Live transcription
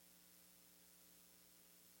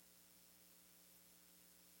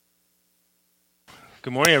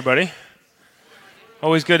Good morning, everybody.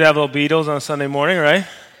 Always good to have a little Beatles on a Sunday morning, right?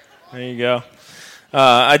 There you go.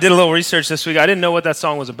 I did a little research this week. I didn't know what that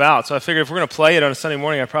song was about, so I figured if we're going to play it on a Sunday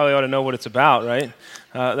morning, I probably ought to know what it's about, right?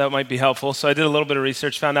 That might be helpful. So I did a little bit of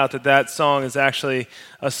research, found out that song is actually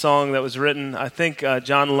a song that was written, I think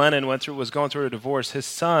John Lennon was going through a divorce. His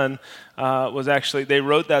son they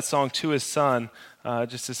wrote that song to his son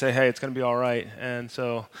just to say, hey, it's going to be all right. And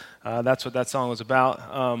so that's what that song was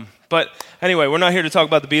about. But anyway, we're not here to talk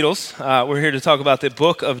about the Beatles. We're here to talk about the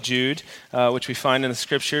book of Jude, which we find in the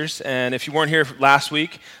scriptures. And if you weren't here last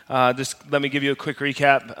week, just let me give you a quick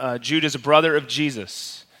recap. Jude is a brother of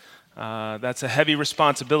Jesus. That's a heavy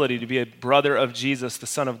responsibility to be a brother of Jesus, the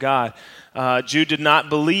Son of God. Jude did not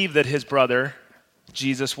believe that his brother,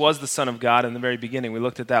 Jesus, was the Son of God in the very beginning. We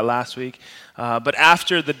looked at that last week. But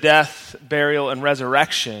after the death, burial, and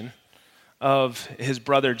resurrection of his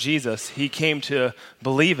brother Jesus, he came to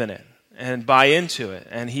believe in it and buy into it.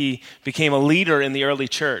 And he became a leader in the early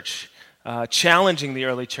church, challenging the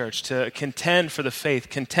early church to contend for the faith,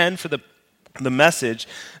 contend for the message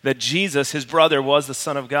that Jesus, his brother, was the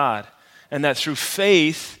Son of God. And that through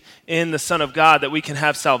faith in the Son of God that we can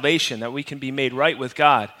have salvation, that we can be made right with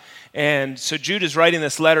God. And so Jude is writing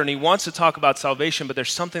this letter, and he wants to talk about salvation, but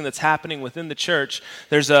there's something that's happening within the church.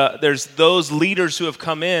 There's those leaders who have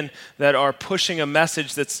come in that are pushing a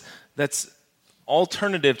message that's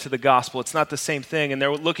alternative to the gospel. It's not the same thing, and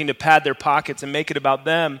they're looking to pad their pockets and make it about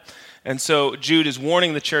them. And so Jude is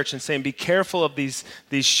warning the church and saying, be careful of these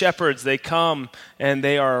shepherds. They come, and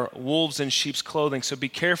they are wolves in sheep's clothing, so be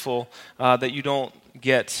careful that you don't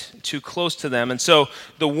get too close to them. And so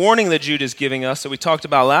the warning that Jude is giving us that we talked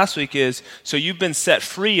about last week is, so you've been set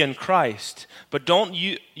free in Christ, but don't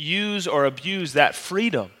use or abuse that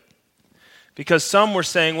freedom. Because some were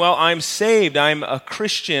saying, well, I'm saved, I'm a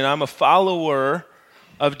Christian, I'm a follower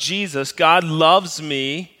of Jesus, God loves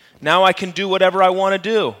me, now I can do whatever I want to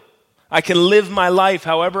do. I can live my life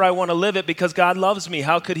however I want to live it because God loves me.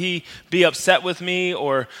 How could he be upset with me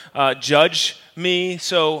or judge me?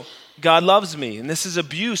 So God loves me. And this is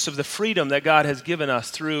abuse of the freedom that God has given us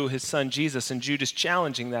through his son Jesus. And Jude is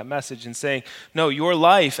challenging that message and saying, no, your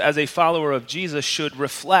life as a follower of Jesus should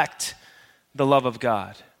reflect the love of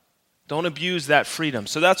God. Don't abuse that freedom.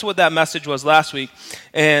 So that's what that message was last week.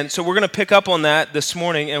 And so we're going to pick up on that this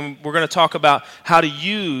morning, and we're going to talk about how to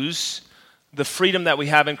use the freedom that we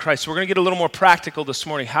have in Christ. So we're going to get a little more practical this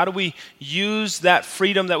morning. How do we use that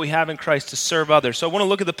freedom that we have in Christ to serve others? So I want to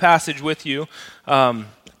look at the passage with you.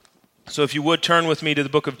 So if you would turn with me to the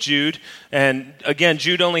book of Jude. And again,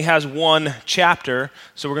 Jude only has one chapter.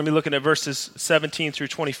 So we're going to be looking at verses 17 through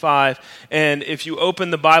 25. And if you open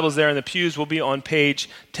the Bibles there in the pews, we'll be on page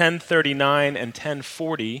 1039 and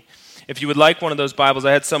 1040. If you would like one of those Bibles,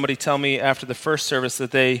 I had somebody tell me after the first service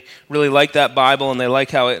that they really like that Bible and they like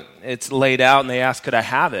how it's laid out, and they asked, could I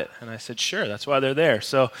have it? And I said, sure, that's why they're there.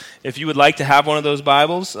 So if you would like to have one of those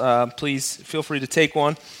Bibles, please feel free to take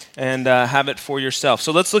one and have it for yourself.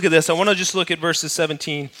 So let's look at this. I want to just look at verses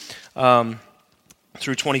 17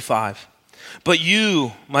 through 25. But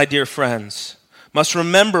you, my dear friends, must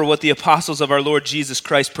remember what the apostles of our Lord Jesus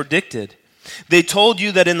Christ predicted. They told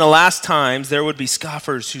you that in the last times there would be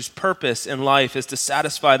scoffers whose purpose in life is to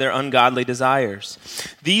satisfy their ungodly desires.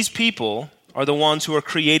 These people are the ones who are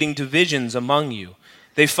creating divisions among you.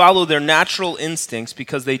 They follow their natural instincts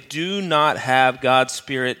because they do not have God's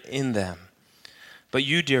Spirit in them. But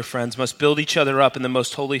you, dear friends, must build each other up in the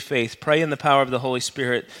most holy faith, pray in the power of the Holy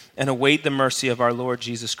Spirit, and await the mercy of our Lord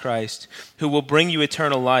Jesus Christ, who will bring you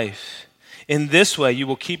eternal life. In this way, you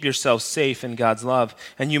will keep yourselves safe in God's love,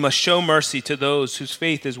 and you must show mercy to those whose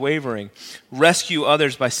faith is wavering. Rescue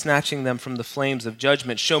others by snatching them from the flames of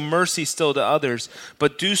judgment. Show mercy still to others,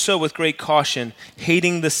 but do so with great caution,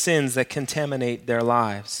 hating the sins that contaminate their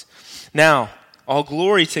lives. Now, all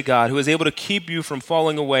glory to God, who is able to keep you from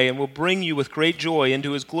falling away and will bring you with great joy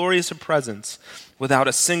into his glorious presence without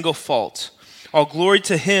a single fault. All glory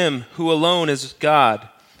to him who alone is God,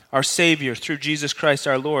 our Savior, through Jesus Christ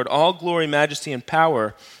our Lord. All glory, majesty, and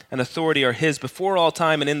power and authority are his before all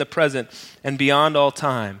time and in the present and beyond all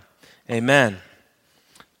time. Amen.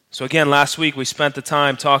 So again, last week we spent the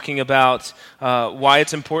time talking about why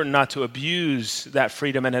it's important not to abuse that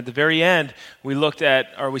freedom. And at the very end, we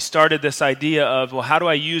started this idea of, well, how do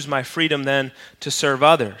I use my freedom then to serve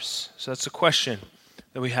others? So that's the question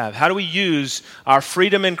that we have. How do we use our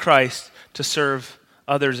freedom in Christ to serve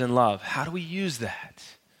others in love? How do we use that?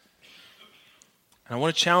 And I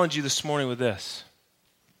want to challenge you this morning with this.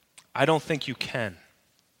 I don't think you can. And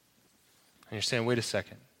you're saying, wait a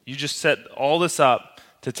second. You just set all this up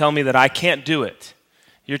to tell me that I can't do it.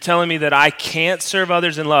 You're telling me that I can't serve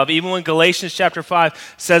others in love, even when Galatians chapter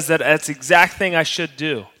 5 says that that's the exact thing I should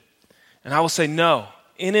do. And I will say, no,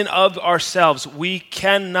 in and of ourselves, we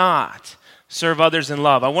cannot serve others in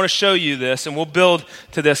love. I want to show you this, and we'll build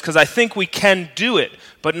to this, because I think we can do it,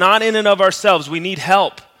 but not in and of ourselves. We need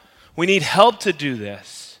help. We need help to do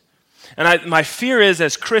this. And my fear is,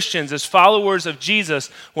 as Christians, as followers of Jesus,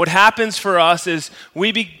 what happens for us is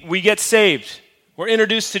we get saved. We're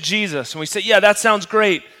introduced to Jesus, and we say, yeah, that sounds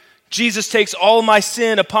great. Jesus takes all my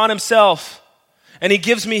sin upon himself, and he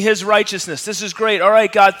gives me his righteousness. This is great. All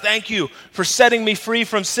right, God, thank you for setting me free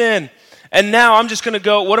from sin. And now I'm just going to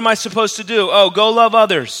go, what am I supposed to do? Oh, go love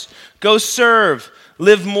others. Go serve.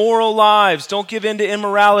 Live moral lives. Don't give in to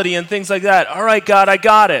immorality and things like that. All right, God, I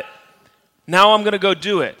got it. Now I'm going to go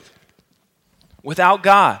do it. Without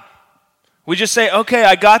God. We just say, okay,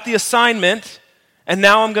 I got the assignment, and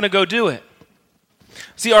now I'm going to go do it.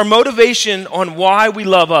 See, our motivation on why we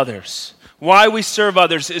love others, why we serve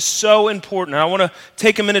others is so important. And I want to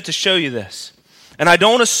take a minute to show you this. And I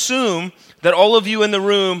don't assume that all of you in the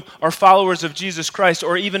room are followers of Jesus Christ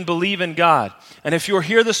or even believe in God. And if you're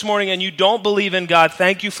here this morning and you don't believe in God,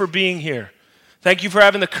 thank you for being here. Thank you for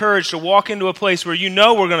having the courage to walk into a place where you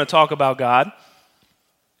know we're going to talk about God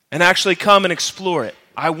and actually come and explore it.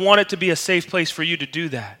 I want it to be a safe place for you to do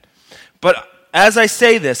that. But as I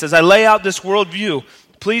say this, as I lay out this worldview,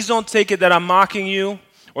 please don't take it that I'm mocking you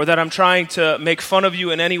or that I'm trying to make fun of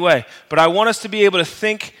you in any way. But I want us to be able to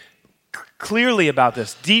think clearly about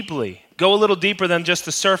this, deeply, go a little deeper than just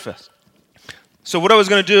the surface. So what I was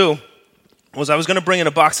going to do was I was going to bring in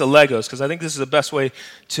a box of Legos, because I think this is the best way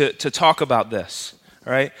to talk about this.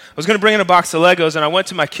 All right? I was going to bring in a box of Legos, and I went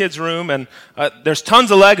to my kids' room, and there's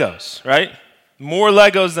tons of Legos, right? More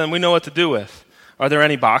Legos than we know what to do with. Are there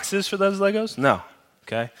any boxes for those Legos? No.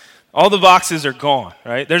 Okay? All the boxes are gone,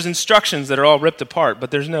 right? There's instructions that are all ripped apart,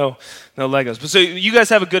 but there's no Legos. But so you guys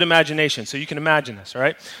have a good imagination, so you can imagine this, all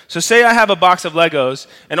right? So say I have a box of Legos,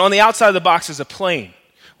 and on the outside of the box is a plane.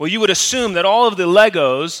 Well, you would assume that all of the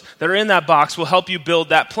Legos that are in that box will help you build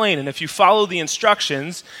that plane. And if you follow the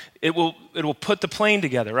instructions, it will put the plane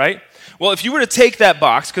together, right? Well, if you were to take that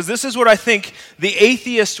box, because this is what I think the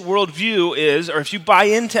atheist worldview is, or if you buy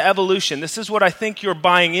into evolution, this is what I think you're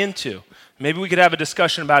buying into. Maybe we could have a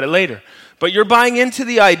discussion about it later. But you're buying into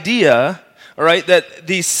the idea, all right, that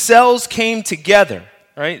these cells came together,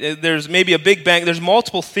 right? There's maybe a Big Bang. There's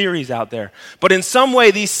multiple theories out there. But in some way,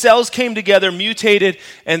 these cells came together, mutated,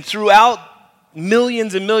 and throughout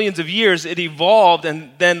millions and millions of years, it evolved,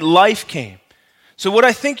 and then life came. So what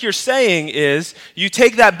I think you're saying is you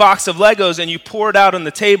take that box of Legos and you pour it out on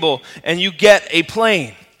the table, and you get a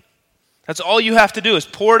plane. That's all you have to do is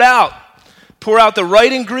pour it out. Pour out the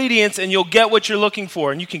right ingredients and you'll get what you're looking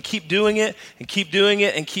for. And you can keep doing it and keep doing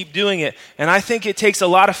it and keep doing it. And I think it takes a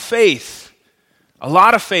lot of faith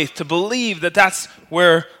to believe that that's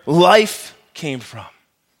where life came from.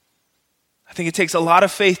 I think it takes a lot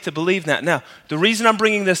of faith to believe that. Now, the reason I'm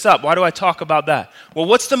bringing this up, why do I talk about that? Well,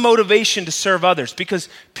 what's the motivation to serve others? Because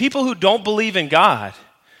people who don't believe in God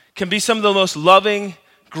can be some of the most loving,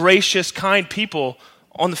 gracious, kind people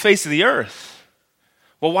on the face of the earth.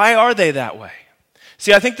 Well, why are they that way?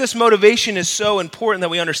 See, I think this motivation is so important that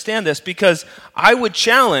we understand this, because I would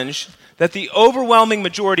challenge that the overwhelming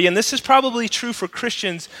majority, and this is probably true for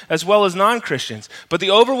Christians as well as non-Christians, but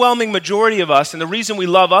the overwhelming majority of us, and the reason we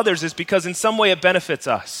love others is because in some way it benefits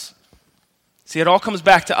us. See, it all comes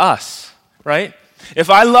back to us, right?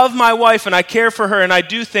 If I love my wife and I care for her and I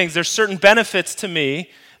do things, there's certain benefits to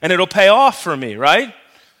me, and it'll pay off for me, right?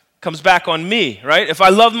 Comes back on me, right? If I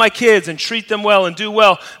love my kids and treat them well and do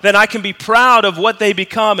well, then I can be proud of what they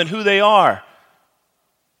become and who they are.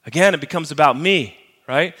 Again, it becomes about me,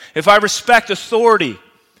 right? If I respect authority,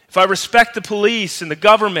 if I respect the police and the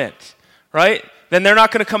government, right? Then they're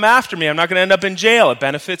not going to come after me. I'm not going to end up in jail. It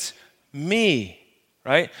benefits me,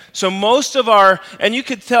 right? So most of and you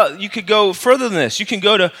could go further than this. You can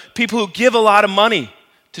go to people who give a lot of money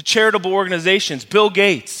to charitable organizations. Bill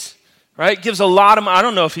Gates, right? Gives a lot of, I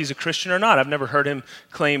don't know if he's a Christian or not. I've never heard him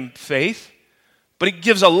claim faith. But he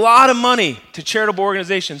gives a lot of money to charitable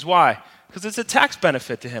organizations. Why? Because it's a tax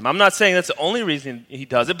benefit to him. I'm not saying that's the only reason he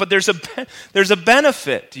does it, but there's a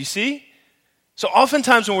benefit. Do you see? So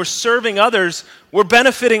oftentimes when we're serving others, we're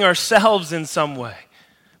benefiting ourselves in some way.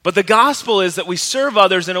 But the gospel is that we serve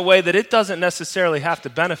others in a way that it doesn't necessarily have to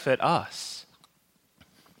benefit us.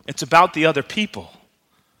 It's about the other people.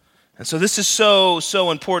 And so this is so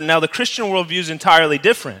important. Now, the Christian worldview is entirely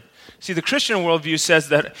different. See, the Christian worldview says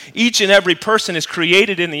that each and every person is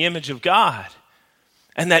created in the image of God.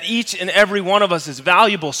 And that each and every one of us is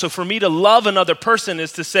valuable. So for me to love another person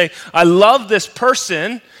is to say, I love this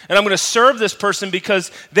person, and I'm going to serve this person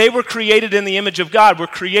because they were created in the image of God. We're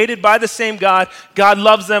created by the same God. God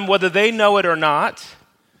loves them whether they know it or not.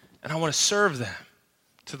 And I want to serve them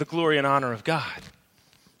to the glory and honor of God.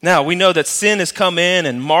 Now, we know that sin has come in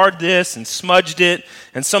and marred this and smudged it,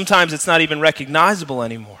 and sometimes it's not even recognizable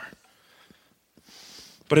anymore.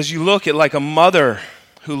 But as you look at like a mother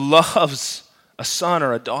who loves a son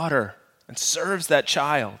or a daughter and serves that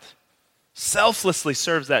child, selflessly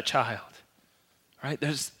serves that child, right?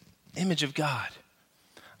 There's image of God.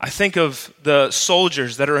 I think of the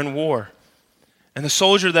soldiers that are in war and the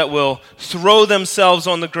soldier that will throw themselves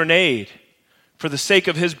on the grenade for the sake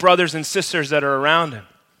of his brothers and sisters that are around him.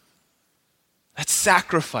 That's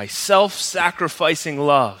sacrifice, self-sacrificing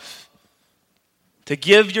love. To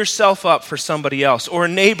give yourself up for somebody else. Or a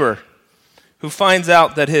neighbor who finds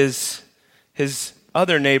out that his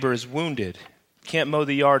other neighbor is wounded, can't mow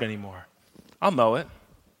the yard anymore. I'll mow it.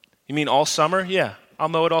 You mean all summer? Yeah, I'll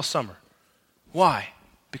mow it all summer. Why?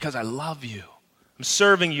 Because I love you. I'm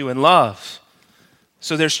serving you in love.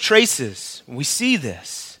 So there's traces. We see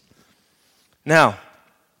this. Now,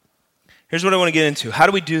 here's what I want to get into. How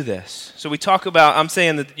do we do this? So we talk about, I'm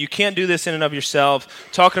saying that you can't do this in and of yourself.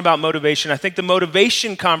 Talking about motivation. I think the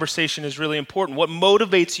motivation conversation is really important. What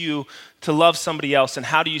motivates you to love somebody else, and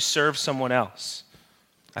how do you serve someone else?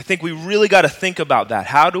 I think we really got to think about that.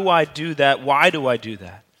 How do I do that? Why do I do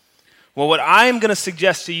that? Well, what I am going to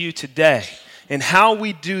suggest to you today in how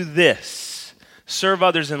we do this, serve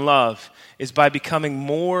others in love, is by becoming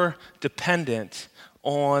more dependent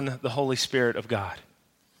on the Holy Spirit of God.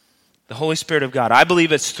 The Holy Spirit of God. I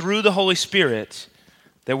believe it's through the Holy Spirit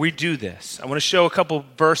that we do this. I want to show a couple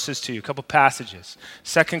verses to you, a couple passages.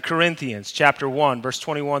 2 Corinthians chapter 1, verse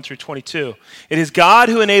 21 through 22. It is God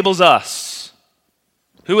who enables us.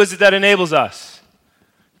 Who is it that enables us?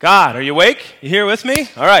 God. Are you awake? You here with me?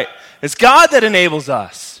 All right. It's God that enables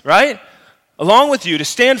us, right? Along with you to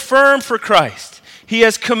stand firm for Christ. He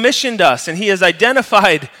has commissioned us and he has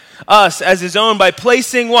identified us as his own by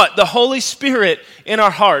placing what? The Holy Spirit in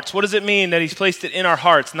our hearts. What does it mean that he's placed it in our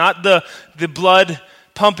hearts? Not the blood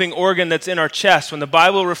pumping organ that's in our chest. When the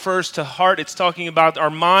Bible refers to heart, it's talking about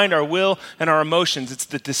our mind, our will, and our emotions. It's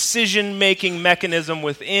the decision-making mechanism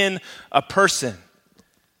within a person.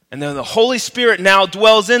 And then the Holy Spirit now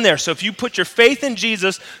dwells in there. So if you put your faith in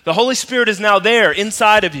Jesus, the Holy Spirit is now there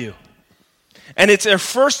inside of you. And it's our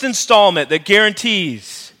first installment that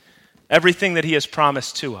guarantees everything that he has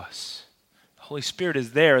promised to us. The Holy Spirit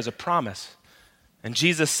is there as a promise. And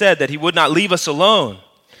Jesus said that he would not leave us alone.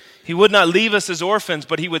 He would not leave us as orphans,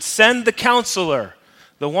 but he would send the counselor,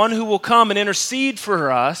 the one who will come and intercede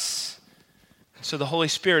for us. So the Holy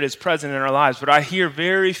Spirit is present in our lives. But I hear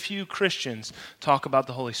very few Christians talk about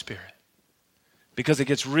the Holy Spirit because it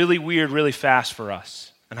gets really weird really fast for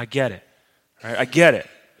us. And I get it. Right? I get it.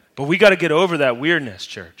 But we got to get over that weirdness,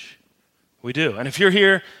 church. We do. And if you're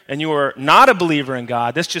here and you are not a believer in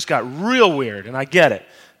God, this just got real weird, and I get it.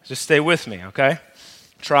 Just stay with me, okay?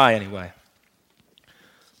 Try anyway.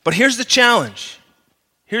 But here's the challenge.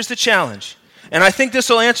 Here's the challenge. And I think this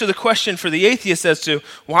will answer the question for the atheist as to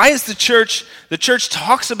why is the church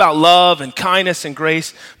talks about love and kindness and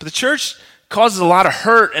grace, but the church causes a lot of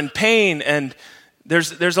hurt and pain, and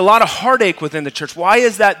there's a lot of heartache within the church. Why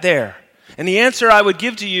is that there? And the answer I would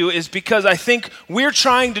give to you is because I think we're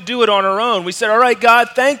trying to do it on our own. We said, all right,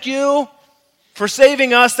 God, thank you for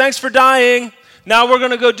saving us. Thanks for dying. Now we're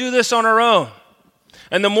going to go do this on our own.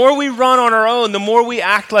 And the more we run on our own, the more we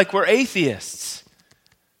act like we're atheists.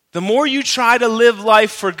 The more you try to live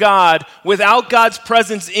life for God without God's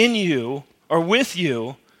presence in you or with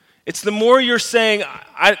you, it's the more you're saying,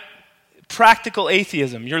 practical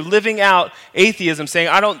atheism. You're living out atheism, saying,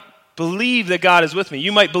 I don't believe that God is with me.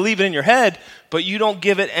 You might believe it in your head, but you don't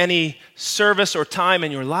give it any service or time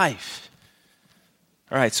in your life.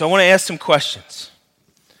 All right, so I want to ask some questions.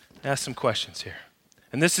 Here.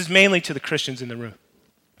 And this is mainly to the Christians in the room.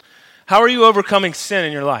 How are you overcoming sin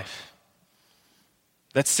in your life?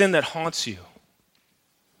 That sin that haunts you.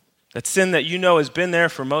 That sin that you know has been there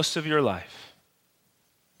for most of your life.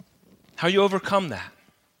 How you overcome that?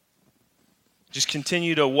 Just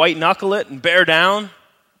continue to white knuckle it and bear down?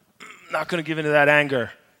 I'm not going to give in to that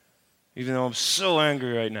anger, even though I'm so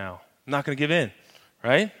angry right now. I'm not going to give in,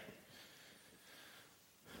 right?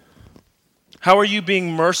 How are you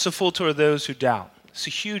being merciful toward those who doubt? It's a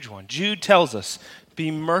huge one. Jude tells us,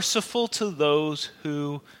 be merciful to those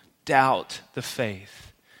who doubt the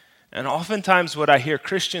faith. And oftentimes what I hear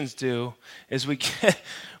Christians do is we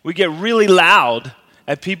get really loud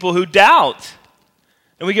at people who doubt.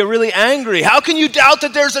 And we get really angry. How can you doubt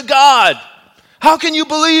that there's a God? How can you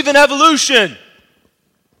believe in evolution?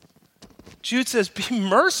 Jude says, be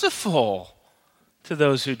merciful to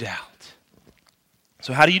those who doubt.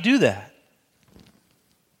 So how do you do that?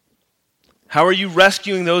 How are you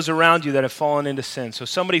rescuing those around you that have fallen into sin? So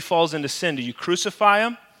somebody falls into sin, do you crucify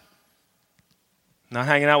them? Not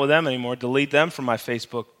hanging out with them anymore. Delete them from my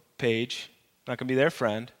Facebook page. Not going to be their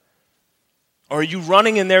friend. Or are you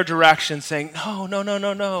running in their direction saying,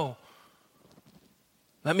 no.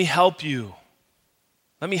 Let me help you.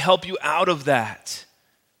 Let me help you out of that.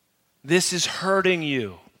 This is hurting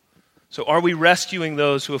you. So are we rescuing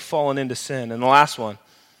those who have fallen into sin? And the last one,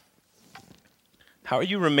 how are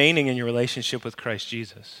you remaining in your relationship with Christ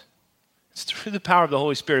Jesus? It's through the power of the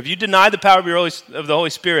Holy Spirit. If you deny the power of the Holy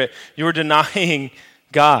Spirit, you are denying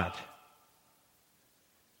God.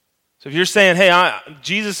 So if you're saying, hey,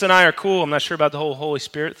 Jesus and I are cool, I'm not sure about the whole Holy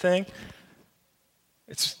Spirit thing,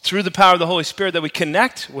 it's through the power of the Holy Spirit that we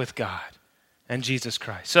connect with God and Jesus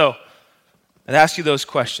Christ. So I'd ask you those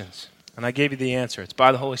questions, and I gave you the answer. It's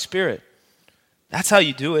by the Holy Spirit. That's how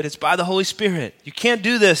you do it. It's by the Holy Spirit. You can't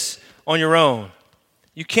do this on your own.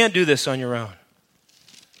 You can't do this on your own.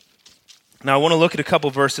 Now, I want to look at a couple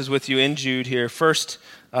verses with you in Jude here. First,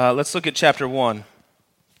 let's look at chapter 1,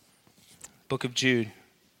 book of Jude.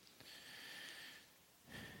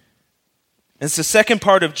 It's the second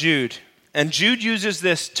part of Jude. And Jude uses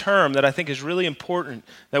this term that I think is really important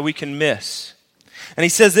that we can miss. And he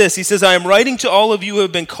says this, he says, I am writing to all of you who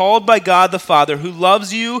have been called by God the Father, who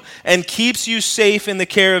loves you and keeps you safe in the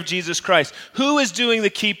care of Jesus Christ. Who is doing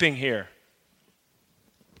the keeping here?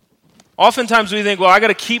 Oftentimes we think, well, I got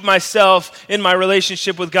to keep myself in my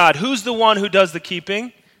relationship with God. Who's the one who does the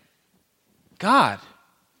keeping? God.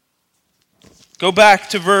 Go back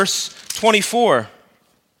to verse 24.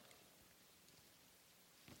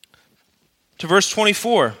 To verse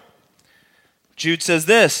 24. Jude says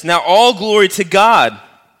this, now all glory to God,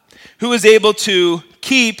 who is able to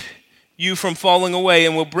keep you from falling away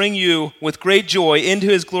and will bring you with great joy into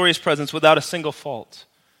his glorious presence without a single fault.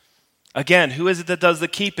 Again, who is it that does the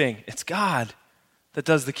keeping? It's God that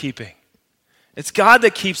does the keeping. It's God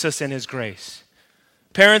that keeps us in his grace.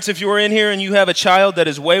 Parents, if you are in here and you have a child that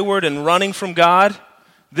is wayward and running from God,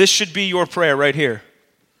 this should be your prayer right here.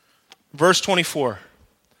 Verse 24.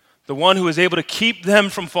 The one who is able to keep them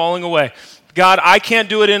from falling away. God, I can't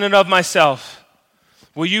do it in and of myself.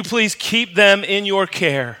 Will you please keep them in your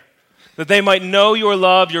care, that they might know your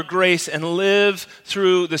love, your grace, and live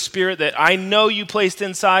through the Spirit that I know you placed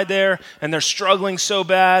inside there, and they're struggling so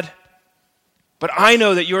bad. But I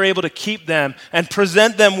know that you're able to keep them and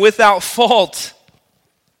present them without fault.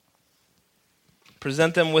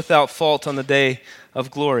 Present them without fault on the day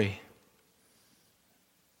of glory.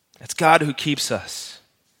 It's God who keeps us.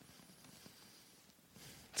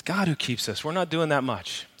 It's God who keeps us. We're not doing that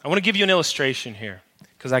much. I want to give you an illustration here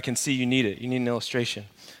because I can see you need it. You need an illustration.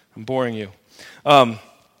 I'm boring you.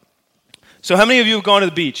 So how many of you have gone to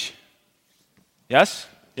the beach? Yes?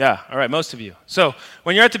 Yeah, all right, most of you. So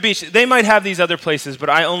when you're at the beach, they might have these other places, but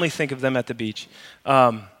I only think of them at the beach.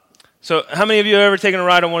 So how many of you have ever taken a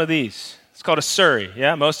ride on one of these? It's called a Surrey.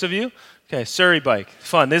 Yeah, most of you? Okay, Surrey bike.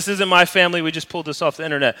 Fun. This isn't my family. We just pulled this off the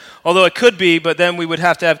internet. Although it could be, but then we would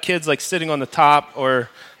have to have kids like sitting on the top or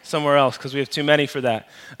somewhere else because we have too many for that.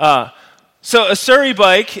 So a Surrey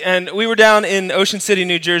bike, and we were down in Ocean City,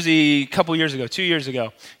 New Jersey a couple years ago, 2 years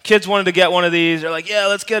ago. Kids wanted to get one of these. They're like, yeah,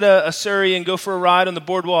 let's get a Surrey and go for a ride on the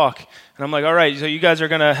boardwalk. And I'm like, all right, so you guys are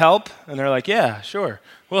going to help? And they're like, yeah, sure,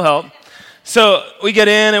 we'll help. So we get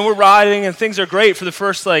in and we're riding and things are great for the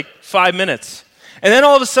first 5 minutes. And then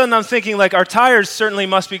all of a sudden I'm thinking our tires certainly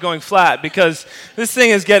must be going flat because this thing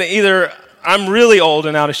is getting either I'm really old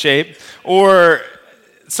and out of shape or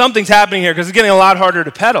something's happening here because it's getting a lot harder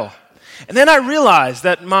to pedal. And then I realized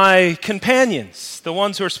that my companions, the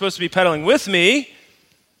ones who are supposed to be pedaling with me,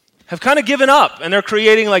 have kind of given up and they're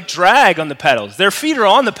creating drag on the pedals. Their feet are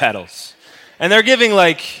on the pedals and they're giving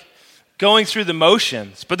going through the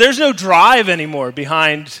motions, but there's no drive anymore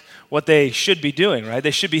behind what they should be doing, right?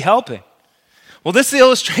 They should be helping. Well, this is the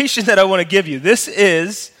illustration that I want to give you. This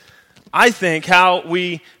is, I think, how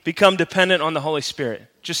we become dependent on the Holy Spirit.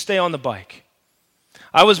 Just stay on the bike.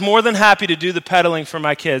 I was more than happy to do the pedaling for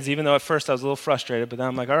my kids, even though at first I was a little frustrated, but then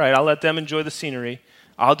I'm like, all right, I'll let them enjoy the scenery.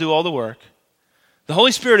 I'll do all the work. The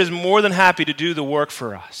Holy Spirit is more than happy to do the work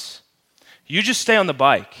for us. You just stay on the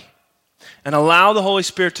bike and allow the Holy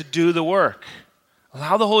Spirit to do the work.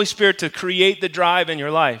 Allow the Holy Spirit to create the drive in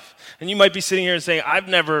your life. And you might be sitting here and saying, I've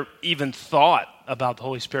never even thought about the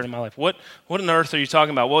Holy Spirit in my life. What on earth are you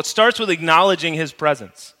talking about? Well, it starts with acknowledging his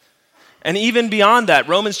presence. And even beyond that,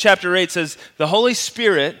 Romans chapter 8 says the Holy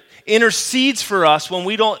Spirit intercedes for us when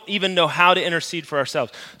we don't even know how to intercede for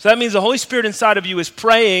ourselves. So that means the Holy Spirit inside of you is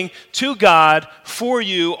praying to God for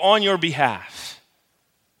you on your behalf.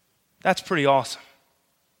 That's pretty awesome.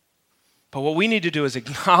 But what we need to do is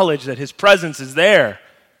acknowledge that his presence is there.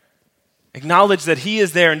 Acknowledge that he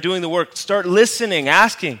is there and doing the work. Start listening,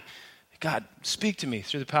 asking, God, speak to me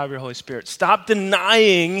through the power of your Holy Spirit. Stop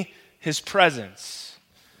denying his presence.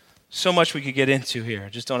 So much we could get into here. I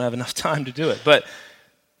just don't have enough time to do it. But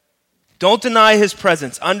don't deny his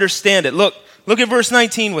presence. Understand it. Look at verse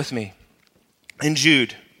 19 with me in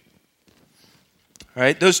Jude. All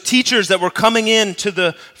right, those teachers that were coming into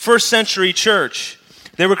the first century church,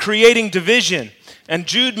 they were creating division. And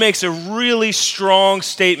Jude makes a really strong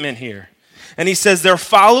statement here. And he says they're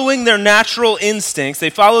following their natural instincts. They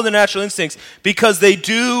follow their natural instincts because they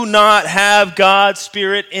do not have God's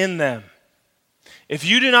Spirit in them. If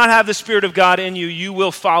you do not have the Spirit of God in you, you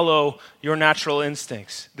will follow your natural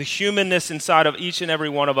instincts. The humanness inside of each and every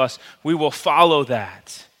one of us, we will follow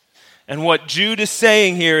that. And what Jude is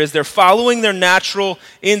saying here is they're following their natural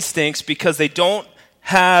instincts because they don't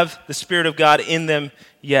have the Spirit of God in them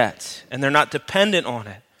yet. And they're not dependent on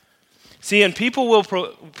it. See, and people will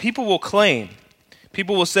claim,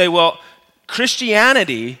 people will say, well,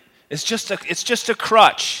 Christianity is just a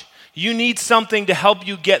crutch. You need something to help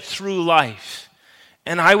you get through life.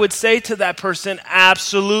 And I would say to that person,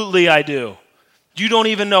 absolutely I do. You don't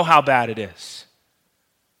even know how bad it is.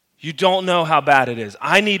 You don't know how bad it is.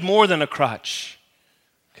 I need more than a crutch,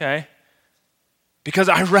 okay? Because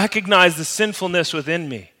I recognize the sinfulness within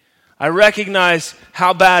me. I recognize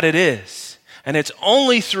how bad it is. And it's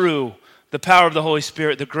only through the power of the Holy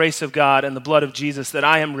Spirit, the grace of God, and the blood of Jesus that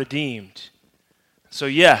I am redeemed. So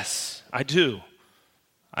yes, I do.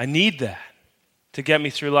 I need that to get me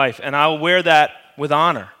through life. And I'll wear that with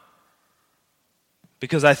honor.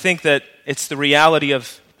 Because I think that it's the reality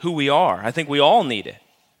of who we are. I think we all need it.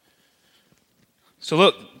 So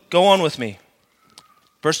look, go on with me.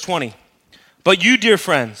 Verse 20. But you, dear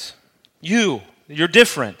friends, you're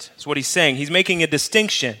different, is what he's saying. He's making a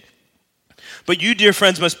distinction. But you, dear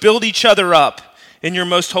friends, must build each other up in your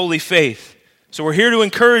most holy faith. So we're here to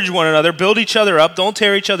encourage one another, build each other up, don't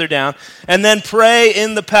tear each other down, and then pray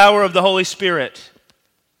in the power of the Holy Spirit.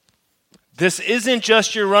 This isn't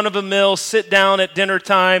just your run-of-the-mill, sit down at dinner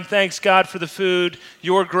time, thanks God for the food,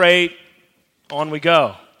 you're great, on we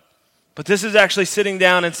go. But this is actually sitting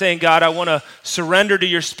down and saying, God, I want to surrender to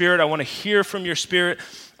your Spirit, I want to hear from your Spirit,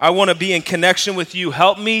 I want to be in connection with you.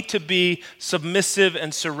 Help me to be submissive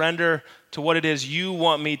and surrender to what it is you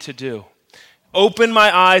want me to do. Open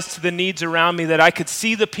my eyes to the needs around me that I could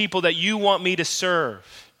see the people that you want me to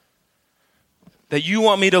serve, that you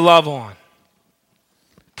want me to love on.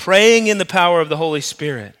 Praying in the power of the Holy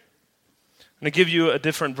Spirit. I'm going to give you a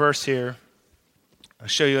different verse here. I'll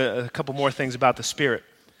show you a couple more things about the Spirit.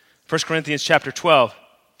 1 Corinthians chapter 12.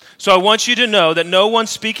 So I want you to know that no one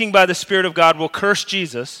speaking by the Spirit of God will curse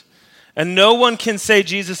Jesus, and no one can say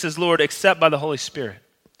Jesus is Lord except by the Holy Spirit.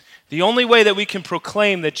 The only way that we can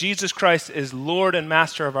proclaim that Jesus Christ is Lord and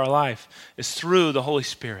Master of our life is through the Holy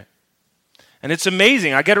Spirit. And it's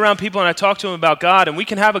amazing. I get around people and I talk to them about God, and we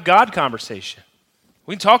can have a God conversation.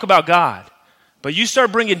 We can talk about God. But you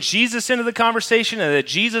start bringing Jesus into the conversation and that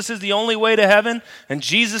Jesus is the only way to heaven and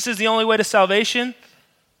Jesus is the only way to salvation,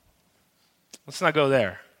 let's not go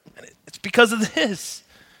there. And it's because of this.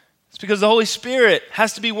 It's because the Holy Spirit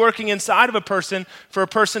has to be working inside of a person for a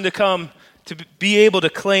person to come to be able to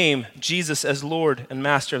claim Jesus as Lord and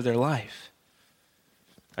Master of their life.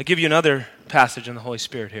 I'll give you another passage in the Holy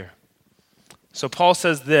Spirit here. So Paul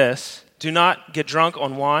says this, do not get drunk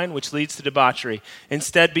on wine, which leads to debauchery.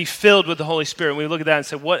 Instead, be filled with the Holy Spirit. And we look at that and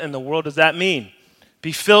say, what in the world does that mean?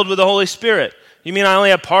 Be filled with the Holy Spirit. You mean I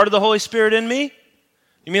only have part of the Holy Spirit in me?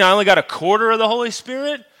 You mean I only got a quarter of the Holy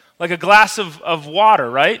Spirit? Like a glass of water,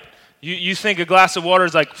 right? You think a glass of water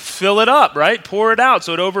is like, fill it up, right? Pour it out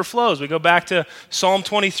so it overflows. We go back to Psalm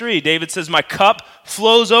 23. David says, my cup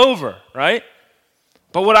flows over, right?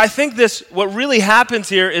 But what really happens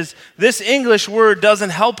here is this English word doesn't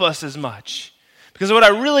help us as much. Because what I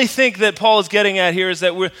really think that Paul is getting at here is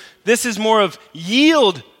that this is more of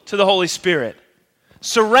yield to the Holy Spirit.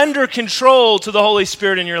 Surrender control to the Holy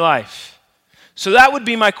Spirit in your life. So that would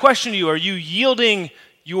be my question to you. Are you yielding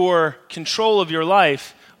your control of your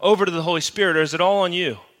life over to the Holy Spirit, or is it all on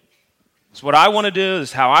you? It's what I want to do. This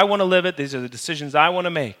is how I want to live it. These are the decisions I want to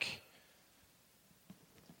make.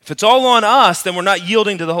 If it's all on us, then we're not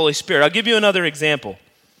yielding to the Holy Spirit. I'll give you another example.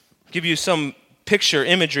 I'll give you some picture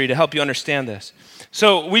imagery to help you understand this.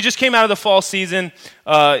 So we just came out of the fall season.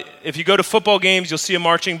 If you go to football games, you'll see a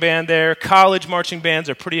marching band there. College marching bands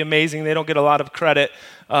are pretty amazing. They don't get a lot of credit,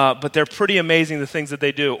 but they're pretty amazing, the things that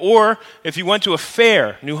they do. Or if you went to a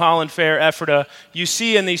fair, New Holland Fair, Ephrata, you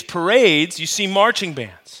see in these parades, you see marching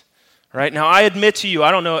bands. Right? Now, I admit to you,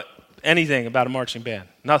 I don't know anything about a marching band.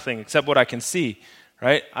 Nothing except what I can see.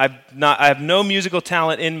 Right? I have no musical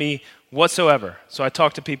talent in me whatsoever. So I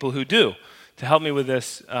talk to people who do, to help me with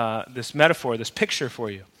this metaphor, this picture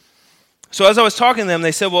for you. So as I was talking to them,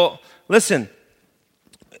 they said, well, listen,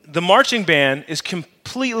 the marching band is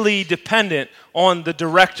completely dependent on the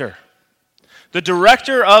director. The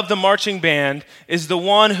director of the marching band is the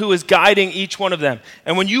one who is guiding each one of them.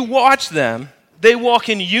 And when you watch them, they walk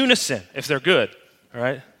in unison, if they're good, all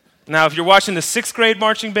right? Now, if you're watching the 6th grade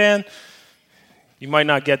marching band, you might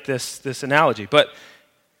not get this analogy, but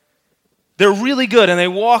they're really good, and they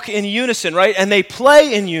walk in unison, right? And they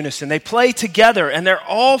play in unison. They play together, and they're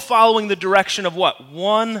all following the direction of what?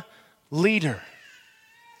 One leader.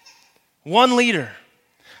 One leader.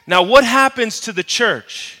 Now, what happens to the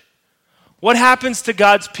church? What happens to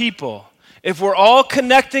God's people? If we're all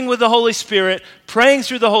connecting with the Holy Spirit, praying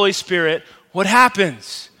through the Holy Spirit, what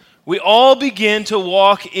happens? We all begin to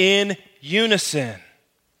walk in unison.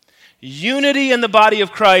 Unity in the body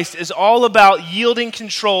of Christ is all about yielding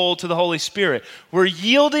control to the Holy Spirit. We're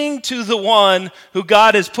yielding to the one who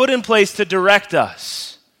God has put in place to direct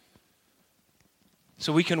us.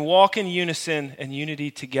 So we can walk in unison and unity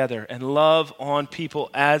together and love on people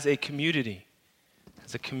as a community.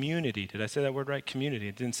 As a community. Did I say that word right? Community.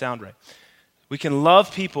 It didn't sound right. We can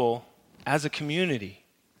love people as a community.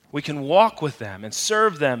 We can walk with them and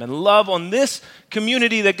serve them and love on this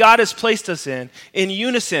community that God has placed us in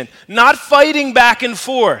unison, not fighting back and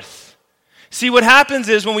forth. See, what happens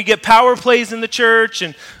is when we get power plays in the church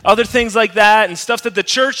and other things like that and stuff that the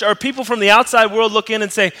church or people from the outside world look in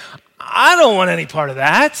and say, I don't want any part of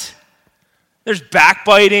that. There's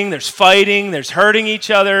backbiting, there's fighting, there's hurting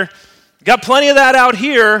each other. Got plenty of that out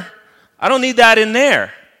here. I don't need that in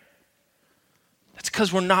there. It's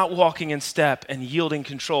because we're not walking in step and yielding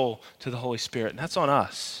control to the Holy Spirit. And that's on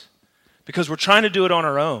us. Because we're trying to do it on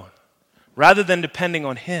our own rather than depending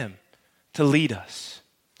on Him to lead us.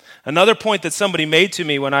 Another point that somebody made to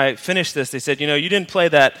me when I finished this, they said, you didn't play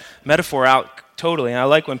that metaphor out totally. And I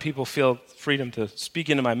like when people feel freedom to speak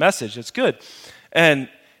into my message. It's good. And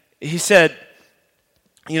he said,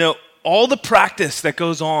 all the practice that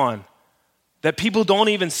goes on that people don't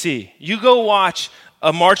even see. You go watch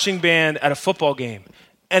a marching band at a football game,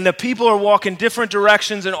 and the people are walking different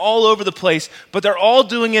directions and all over the place, but they're all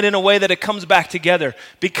doing it in a way that it comes back together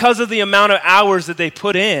because of the amount of hours that they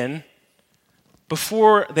put in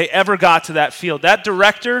before they ever got to that field. That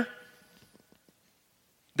director,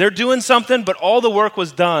 they're doing something, but all the work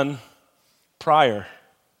was done prior.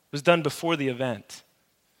 It was done before the event.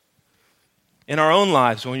 In our own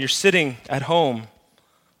lives, when you're sitting at home,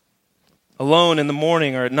 alone in the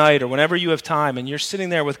morning or at night or whenever you have time, and you're sitting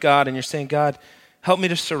there with God and you're saying, God, help me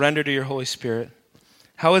to surrender to your Holy Spirit.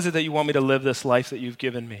 How is it that you want me to live this life that you've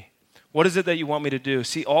given me? What is it that you want me to do?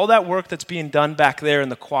 See, all that work that's being done back there in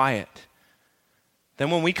the quiet. Then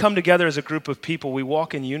when we come together as a group of people, we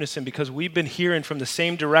walk in unison because we've been hearing from the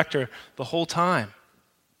same director the whole time.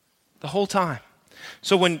 The whole time.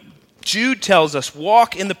 So when Jude tells us,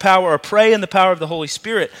 walk in the power or pray in the power of the Holy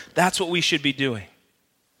Spirit, that's what we should be doing.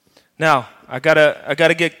 Now, I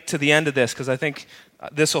gotta get to the end of this because I think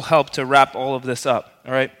this will help to wrap all of this up.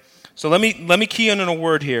 All right. So let me key in on a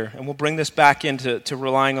word here, and we'll bring this back into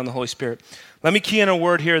relying on the Holy Spirit. Let me key in a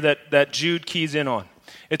word here that Jude keys in on.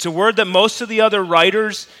 It's a word that most of the other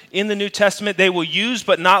writers in the New Testament they will use,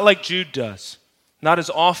 but not like Jude does, not as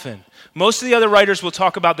often. Most of the other writers will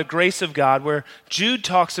talk about the grace of God, where Jude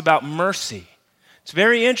talks about mercy. It's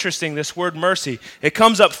very interesting, this word mercy. It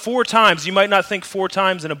comes up 4 times. You might not think 4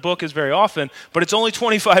 times in a book is very often, but it's only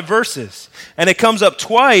 25 verses. And it comes up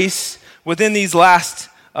twice within these last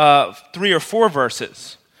 3 or 4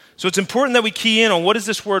 verses. So it's important that we key in on what does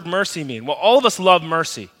this word mercy mean? Well, all of us love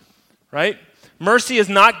mercy, right? Mercy is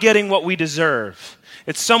not getting what we deserve.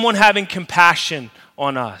 It's someone having compassion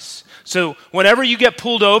on us. So whenever you get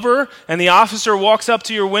pulled over and the officer walks up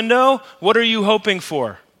to your window, what are you hoping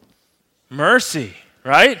for? Mercy,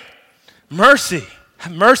 right? Mercy.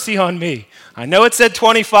 Have mercy on me. I know it said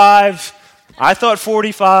 25. I thought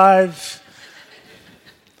 45.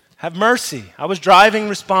 Have mercy. I was driving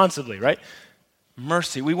responsibly, right?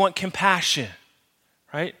 Mercy. We want compassion,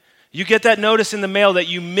 right? You get that notice in the mail that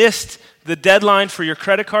you missed the deadline for your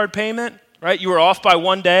credit card payment, right? You were off by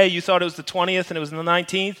 1 day. You thought it was the 20th and it was the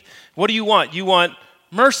 19th. What do you want? You want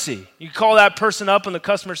mercy. You call that person up in the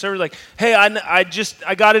customer service like, hey,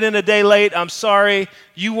 I got it in a day late. I'm sorry.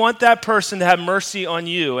 You want that person to have mercy on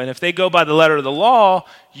you. And if they go by the letter of the law,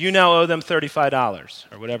 you now owe them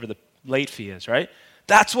 $35 or whatever the late fee is, right?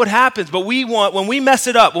 That's what happens. But when we mess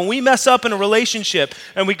it up, when we mess up in a relationship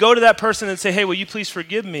and we go to that person and say, hey, will you please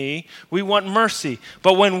forgive me? We want mercy.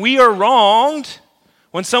 But when we are wronged,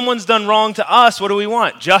 when someone's done wrong to us, what do we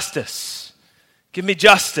want? Justice. Give me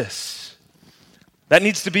justice. That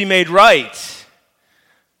needs to be made right.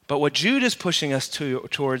 But what Jude is pushing us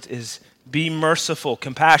towards is be merciful,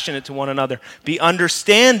 compassionate to one another, be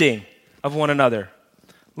understanding of one another.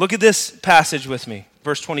 Look at this passage with me,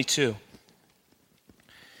 verse 22.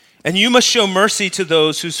 And you must show mercy to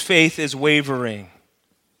those whose faith is wavering.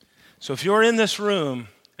 So if you're in this room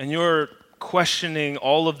and you're questioning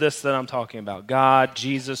all of this that I'm talking about, God,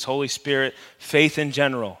 Jesus, Holy Spirit, faith in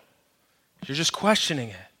general, if you're just questioning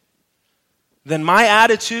it, then my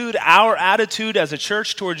attitude, our attitude as a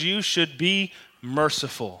church towards you should be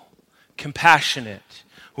merciful, compassionate.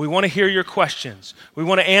 We want to hear your questions. We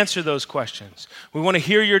want to answer those questions. We want to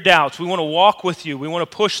hear your doubts. We want to walk with you. We want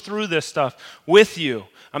to push through this stuff with you.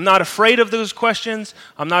 I'm not afraid of those questions.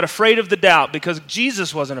 I'm not afraid of the doubt because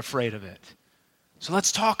Jesus wasn't afraid of it. So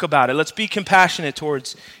let's talk about it. Let's be compassionate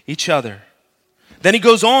towards each other. Then he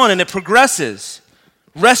goes on and it progresses.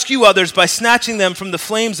 Rescue others by snatching them from the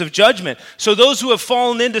flames of judgment. So those who have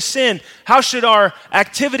fallen into sin, how should our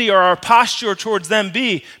activity or our posture towards them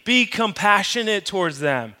be? Be compassionate towards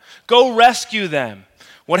them. Go rescue them.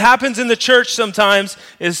 What happens in the church sometimes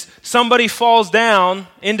is somebody falls down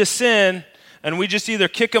into sin and we just either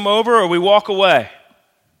kick them over or we walk away.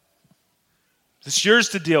 It's yours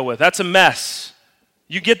to deal with. That's a mess.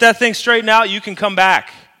 You get that thing straightened out, you can come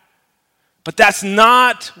back. But that's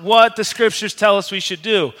not what the scriptures tell us we should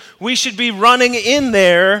do. We should be running in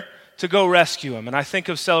there to go rescue them. And I think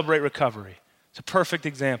of Celebrate Recovery. It's a perfect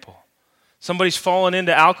example. Somebody's fallen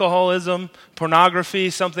into alcoholism, pornography,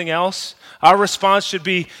 something else. Our response should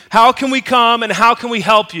be, how can we come and how can we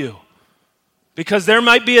help you? Because there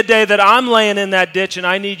might be a day that I'm laying in that ditch and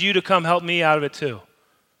I need you to come help me out of it too.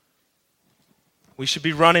 We should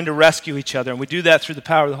be running to rescue each other, and we do that through the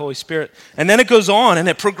power of the Holy Spirit. And then it goes on, and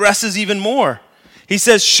it progresses even more. He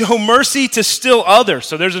says, show mercy to still others.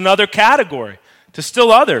 So there's another category, to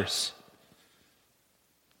still others.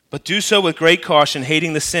 But do so with great caution,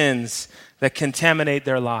 hating the sins that contaminate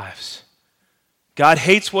their lives. God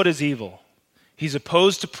hates what is evil. He's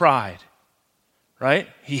opposed to pride, right?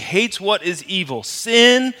 He hates what is evil.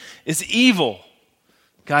 Sin is evil.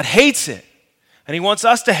 God hates it, and he wants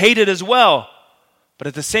us to hate it as well. But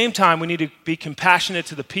at the same time, we need to be compassionate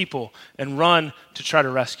to the people and run to try to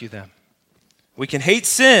rescue them. We can hate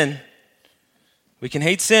sin,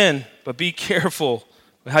 but be careful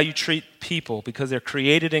with how you treat people because they're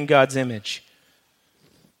created in God's image.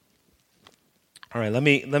 All right, let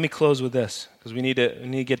me close with this because we need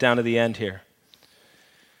to get down to the end here.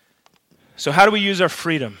 So how do we use our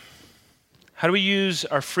freedom? How do we use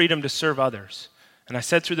our freedom to serve others? And I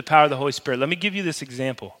said through the power of the Holy Spirit. Let me give you this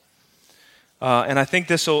example. And I think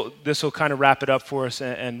this will kind of wrap it up for us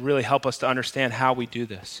and really help us to understand how we do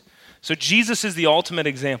this. So Jesus is the ultimate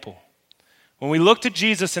example. When we look to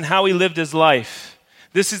Jesus and how he lived his life,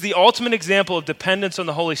 this is the ultimate example of dependence on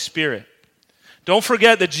the Holy Spirit. Don't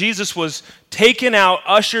forget that Jesus was taken out,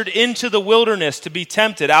 ushered into the wilderness to be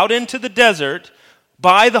tempted, out into the desert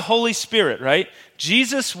by the Holy Spirit, right?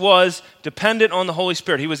 Jesus was dependent on the Holy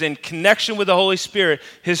Spirit. He was in connection with the Holy Spirit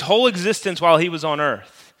his whole existence while he was on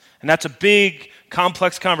earth. And that's a big,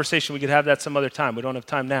 complex conversation. We could have that some other time. We don't have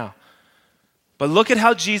time now. But look at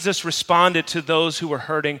how Jesus responded to those who were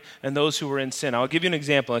hurting and those who were in sin. I'll give you an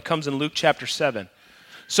example. It comes in Luke chapter 7.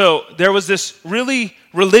 So there was this really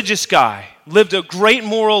religious guy, lived a great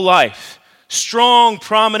moral life, strong,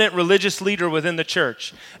 prominent religious leader within the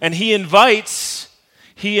church. And he invites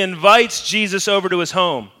Jesus over to his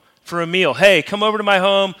home for a meal. Hey, come over to my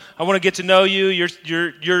home. I want to get to know you.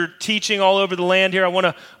 You're teaching all over the land here. I want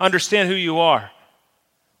to understand who you are.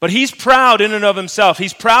 But he's proud in and of himself.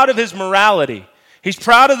 He's proud of his morality. He's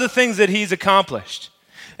proud of the things that he's accomplished.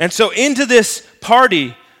 And so into this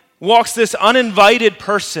party walks this uninvited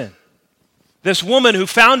person. This woman who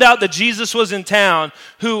found out that Jesus was in town,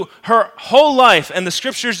 who her whole life, and the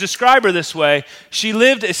scriptures describe her this way, she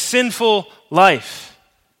lived a sinful life.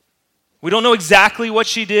 We don't know exactly what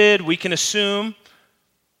she did, we can assume,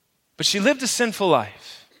 but she lived a sinful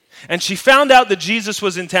life. And she found out that Jesus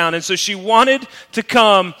was in town, and so she wanted to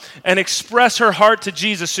come and express her heart to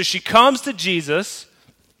Jesus. So she comes to Jesus,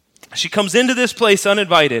 She comes into this place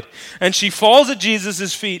uninvited, and she falls at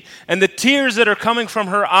Jesus' feet, and the tears that are coming from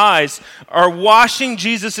her eyes are washing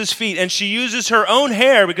Jesus' feet, and she uses her own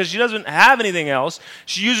hair, because she doesn't have anything else,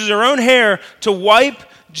 she uses her own hair to wipe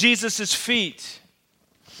Jesus' feet.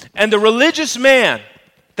 And the religious man,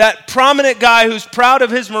 that prominent guy who's proud of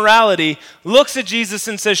his morality, looks at Jesus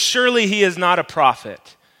and says, surely he is not a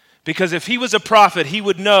prophet, because if he was a prophet, he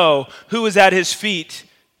would know who is at his feet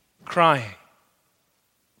crying.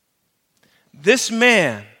 This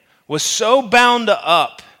man was so bound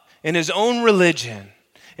up in his own religion,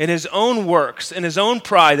 in his own works, in his own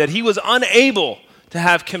pride, that he was unable to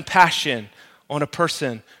have compassion on a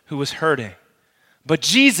person who was hurting. But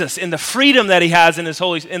Jesus, in the freedom that he has in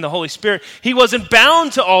the Holy Spirit, he wasn't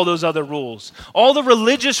bound to all those other rules. All the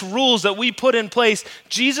religious rules that we put in place,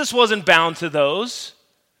 Jesus wasn't bound to those.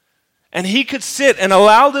 And he could sit and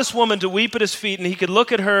allow this woman to weep at his feet, and he could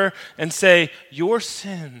look at her and say, your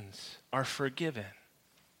sins are forgiven.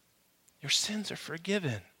 Your sins are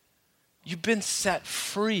forgiven. You've been set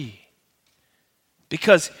free.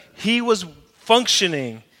 Because he was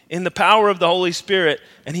functioning in the power of the Holy Spirit,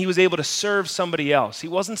 and he was able to serve somebody else. He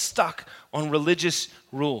wasn't stuck on religious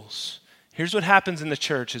rules. Here's what happens in the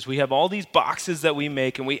church is we have all these boxes that we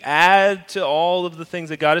make, and we add to all of the things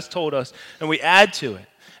that God has told us, and we add to it.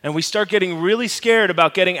 And we start getting really scared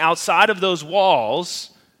about getting outside of those walls.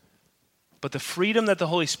 But the freedom that the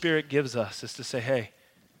Holy Spirit gives us is to say, hey,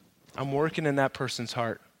 I'm working in that person's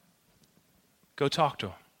heart. Go talk to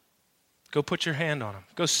them. Go put your hand on them.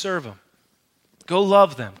 Go serve them. Go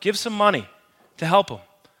love them. Give some money to help them.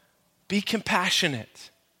 Be compassionate.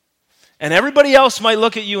 And everybody else might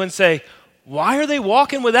look at you and say, why are they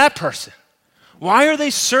walking with that person? Why are they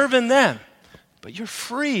serving them? But you're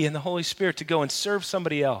free in the Holy Spirit to go and serve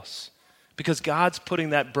somebody else because God's putting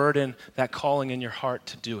that burden, that calling in your heart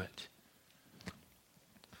to do it.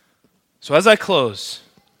 So as I close,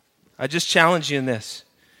 I just challenge you in this.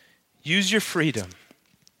 Use your freedom.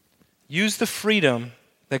 Use the freedom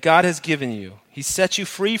that God has given you. He set you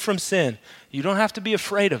free from sin. You don't have to be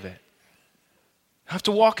afraid of it. You have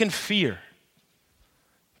to walk in fear.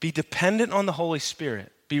 Be dependent on the Holy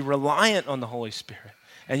Spirit. Be reliant on the Holy Spirit.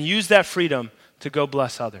 And use that freedom to go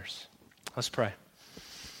bless others. Let's pray.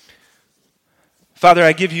 Father,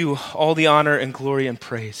 I give you all the honor and glory and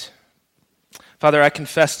praise. Father, I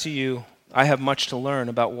confess to you, I have much to learn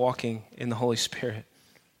about walking in the Holy Spirit.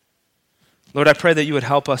 Lord, I pray that you would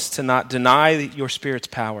help us to not deny your Spirit's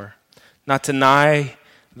power, not deny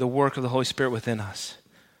the work of the Holy Spirit within us.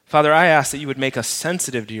 Father, I ask that you would make us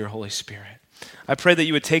sensitive to your Holy Spirit. I pray that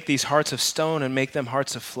you would take these hearts of stone and make them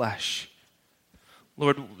hearts of flesh.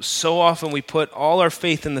 Lord, so often we put all our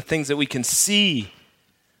faith in the things that we can see,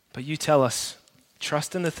 but you tell us,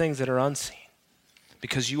 trust in the things that are unseen,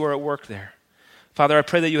 because you are at work there. Father, I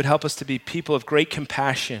pray that you would help us to be people of great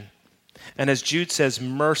compassion, and as Jude says,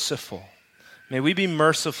 merciful. May we be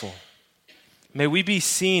merciful. May we be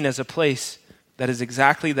seen as a place that is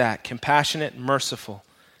exactly that, compassionate, merciful,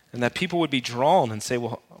 and that people would be drawn and say,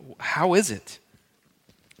 well, how is it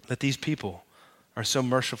that these people are so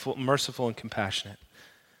merciful and compassionate?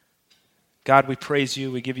 God, we praise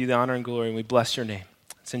you, we give you the honor and glory, and we bless your name.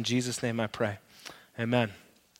 It's in Jesus' name I pray. Amen.